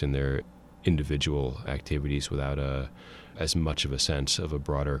engaged in their individual activities without as much of a sense of a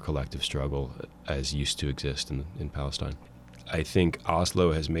broader collective struggle as used to exist in Palestine. I think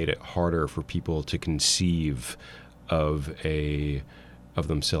Oslo has made it harder for people to conceive of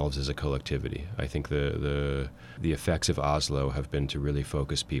themselves as a collectivity. I think the effects of Oslo have been to really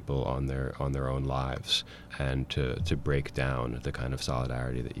focus people on their own lives and to break down the kind of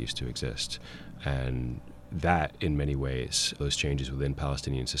solidarity that used to exist. And that, in many ways, those changes within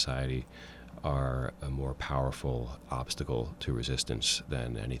Palestinian society are a more powerful obstacle to resistance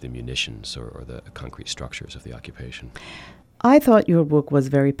than any of the munitions or the concrete structures of the occupation. I thought your book was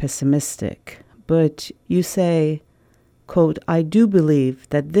very pessimistic, but you say, quote, "I do believe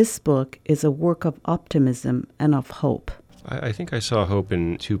that this book is a work of optimism and of hope." I think I saw hope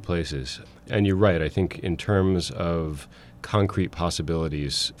in two places. And you're right. I think in terms of concrete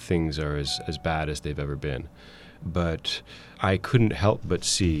possibilities, things are as bad as they've ever been. But I couldn't help but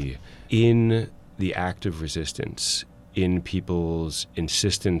see in the act of resistance, in people's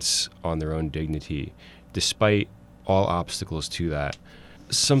insistence on their own dignity, despite all obstacles to that,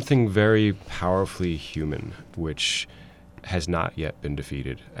 something very powerfully human, which has not yet been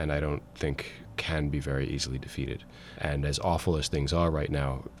defeated, and I don't think can be very easily defeated. And as awful as things are right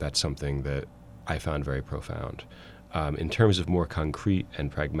now, that's something that I found very profound. In terms of more concrete and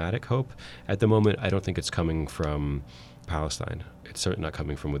pragmatic hope, at the moment, I don't think it's coming from Palestine. It's certainly not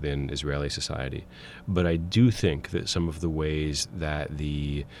coming from within Israeli society. But I do think that some of the ways that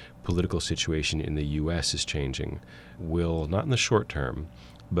the political situation in the U.S. is changing will, not in the short term,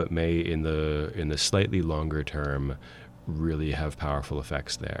 but may in the slightly longer term, really have powerful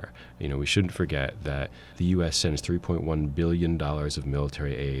effects there. We shouldn't forget that the U.S. sends $3.1 billion of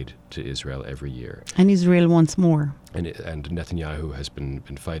military aid to Israel every year. And Israel wants more. And Netanyahu has been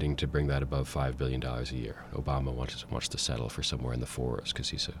fighting to bring that above $5 billion a year. Obama wants to settle for somewhere in the fours because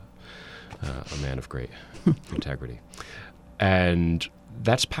he's a man of great integrity. And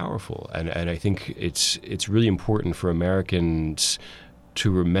that's powerful. And I think it's really important for Americans to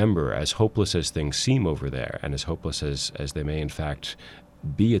remember, as hopeless as things seem over there, and as hopeless as they may in fact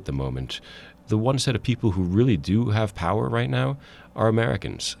be at the moment, the one set of people who really do have power right now are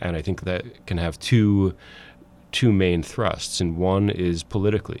Americans. And I think that can have two main thrusts. And one is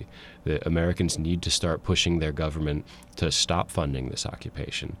politically. The Americans need to start pushing their government to stop funding this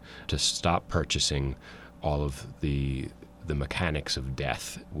occupation, to stop purchasing all of the mechanics of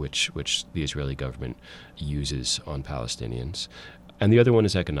death which the Israeli government uses on Palestinians. And the other one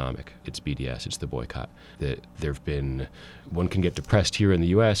is economic. It's BDS. It's the boycott. One can get depressed here in the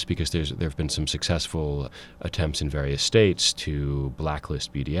U.S. because there have been some successful attempts in various states to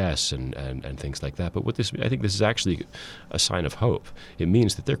blacklist BDS and things like that. But I think this is actually a sign of hope. It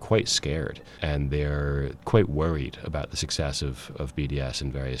means that they're quite scared and they're quite worried about the success of BDS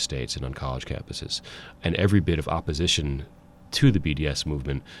in various states and on college campuses. And every bit of opposition to the BDS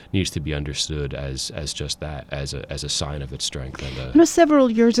movement needs to be understood as just that, as a sign of its strength. And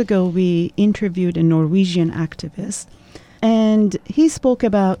several years ago, we interviewed a Norwegian activist, and he spoke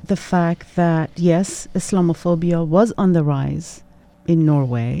about the fact that, yes, Islamophobia was on the rise in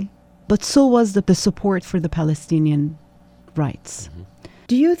Norway, but so was the support for the Palestinian rights. Mm-hmm.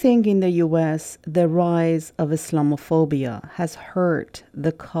 Do you think in the U.S. the rise of Islamophobia has hurt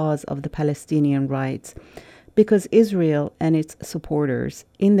the cause of the Palestinian rights? Because Israel and its supporters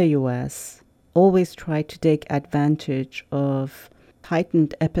in the U.S. always try to take advantage of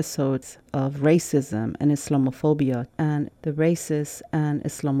heightened episodes of racism and Islamophobia and the racist and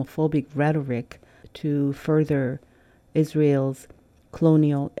Islamophobic rhetoric to further Israel's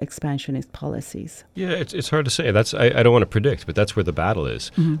colonial expansionist policies. Yeah, it's hard to say. I don't want to predict, but that's where the battle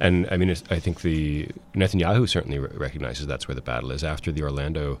is. Mm-hmm. And I mean, I think Netanyahu certainly recognizes that's where the battle is. After the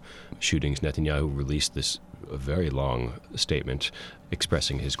Orlando shootings, Netanyahu released a very long statement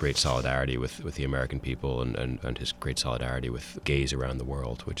expressing his great solidarity with the American people and his great solidarity with gays around the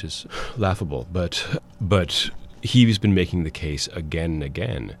world, which is laughable. But he's been making the case again and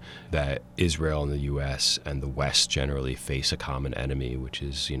again that Israel and the U.S. and the West generally face a common enemy, which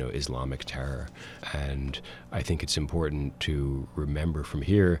is, Islamic terror. And I think it's important to remember from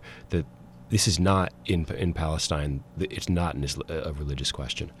here that this is not in Palestine. It's not a religious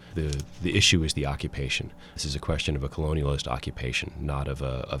question. The issue is the occupation. This is a question of a colonialist occupation, not of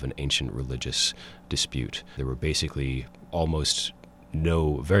an ancient religious dispute. There were basically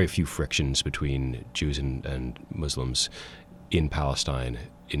very few frictions between Jews and Muslims in Palestine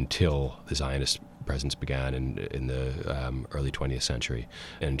until the Zionist presence began in the early 20th century,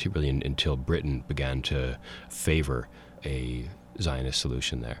 and really until Britain began to favor a Zionist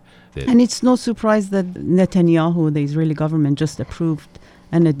solution there. And it's no surprise that Netanyahu, the Israeli government, just approved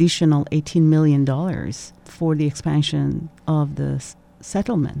an additional $18 million for the expansion of the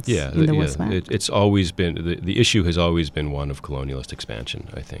settlements in the West Bank. It's always been, the issue has always been one of colonialist expansion,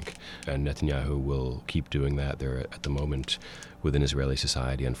 I think. And Netanyahu will keep doing that. There are, at the moment, within Israeli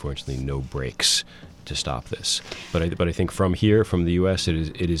society, unfortunately, no brakes to stop this. But I think from here, from the U.S.,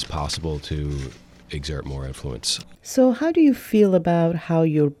 it is possible to exert more influence. So how do you feel about how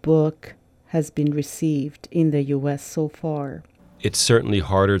your book has been received in the U.S. so far? It's certainly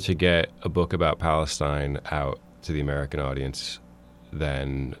harder to get a book about Palestine out to the American audience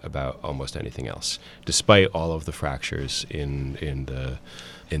than about almost anything else, despite all of the fractures in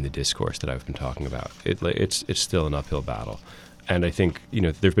the discourse that I've been talking about. It's still an uphill battle. And I think,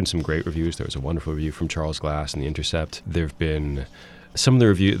 there have been some great reviews. There was a wonderful review from Charles Glass in The Intercept. There have been some of the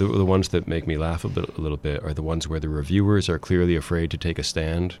reviews, the ones that make me laugh a little bit are the ones where the reviewers are clearly afraid to take a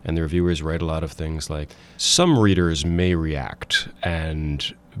stand, and the reviewers write a lot of things like, some readers may react,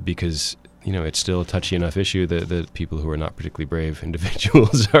 and because it's still a touchy enough issue that people who are not particularly brave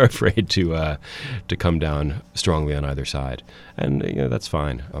individuals are afraid to come down strongly on either side. And that's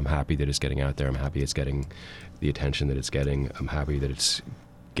fine. I'm happy that it's getting out there. I'm happy it's getting the attention that it's getting. I'm happy that it's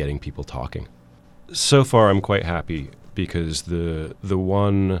getting people talking. So far, I'm quite happy because the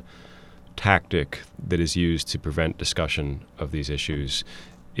one tactic that is used to prevent discussion of these issues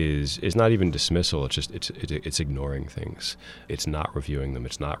is not even dismissal. It's just it's ignoring things. It's not reviewing them.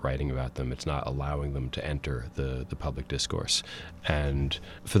 It's not writing about them. It's not allowing them to enter the public discourse. And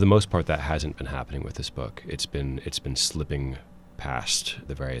for the most part, that hasn't been happening with this book. It's been slipping past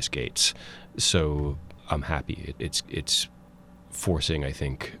the various gates. So I'm happy. It's forcing, I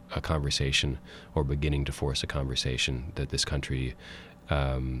think, a conversation, or beginning to force a conversation that this country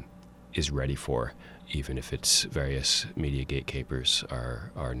is ready for, even if its various media gatekeepers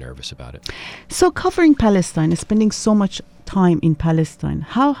are nervous about it. So covering Palestine, spending so much time in Palestine,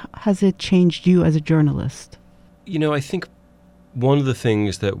 how has it changed you as a journalist? I think one of the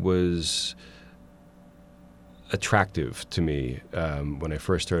things that was attractive to me when I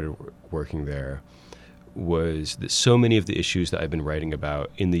first started working there was that so many of the issues that I've been writing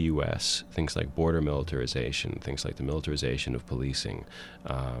about in the U.S., things like border militarization, things like the militarization of policing,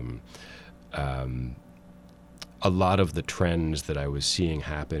 a lot of the trends that I was seeing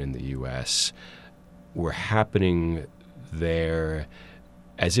happen in the U.S. were happening there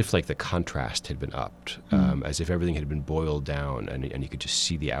as if like the contrast had been upped, as if everything had been boiled down, and you could just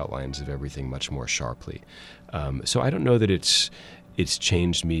see the outlines of everything much more sharply. So I don't know that it's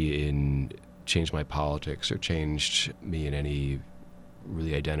changed my politics or changed me in any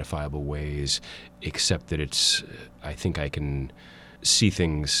really identifiable ways, except that I think I can see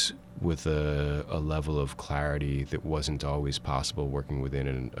things with a level of clarity that wasn't always possible working within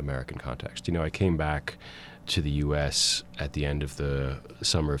an American context. I came back to the U.S. at the end of the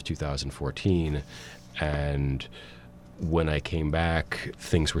summer of 2014, and when I came back,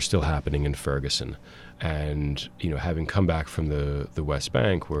 things were still happening in Ferguson. And, having come back from the West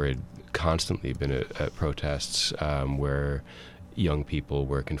Bank, where it had constantly been at protests where young people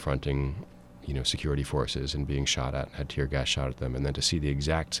were confronting security forces and being shot at, and had tear gas shot at them, and then to see the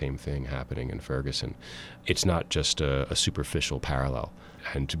exact same thing happening in Ferguson, it's not just a superficial parallel.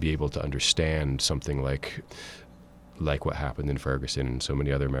 And to be able to understand something like what happened in Ferguson and so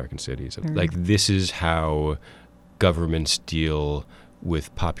many other American cities, like this is how governments deal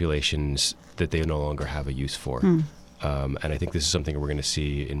with populations that they no longer have a use for. And I think this is something we're going to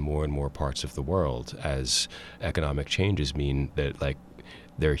see in more and more parts of the world as economic changes mean that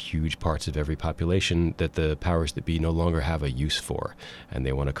there are huge parts of every population that the powers that be no longer have a use for, and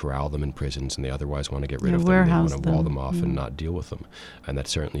they want to corral them in prisons, and they otherwise want to get rid of them. They want to wall them off and not deal with them. And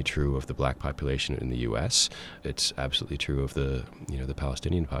that's certainly true of the black population in the U.S. It's absolutely true of the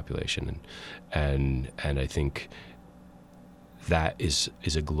Palestinian population, and I think that is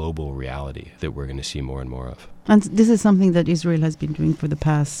a global reality that we're going to see more and more of. And this is something that Israel has been doing for the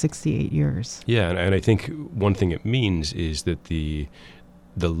past 68 years. Yeah, and I think one thing it means is that the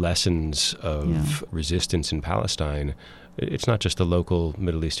lessons of resistance in Palestine, it's not just a local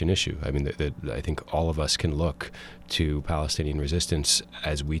Middle Eastern issue. I mean, I think all of us can look to Palestinian resistance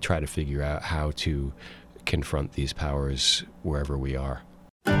as we try to figure out how to confront these powers wherever we are.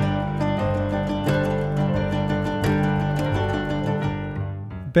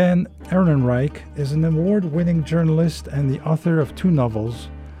 Ben Ehrenreich is an award-winning journalist and the author of 2 novels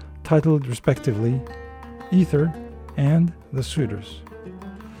titled respectively Ether and The Suitors.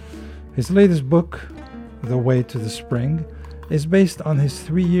 His latest book, The Way to the Spring, is based on his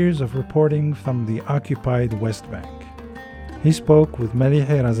 3 years of reporting from the occupied West Bank. He spoke with Melihe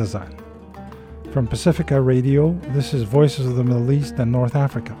Razazan. From Pacifica Radio, this is Voices of the Middle East and North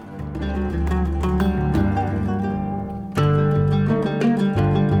Africa.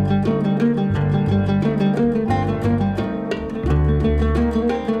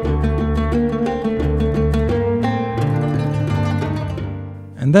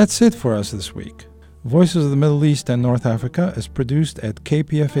 And that's it for us this week. Voices of the Middle East and North Africa is produced at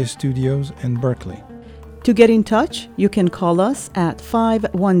KPFA Studios in Berkeley. To get in touch, you can call us at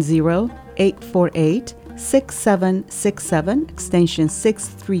 510-848-6767, extension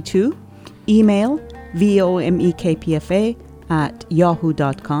 632, email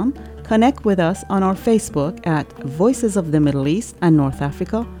vomekpfa@yahoo.com, connect with us on our Facebook at Voices of the Middle East and North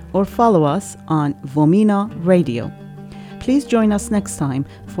Africa, or follow us on Vomina Radio. Please join us next time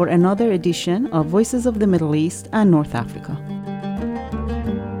for another edition of Voices of the Middle East and North Africa.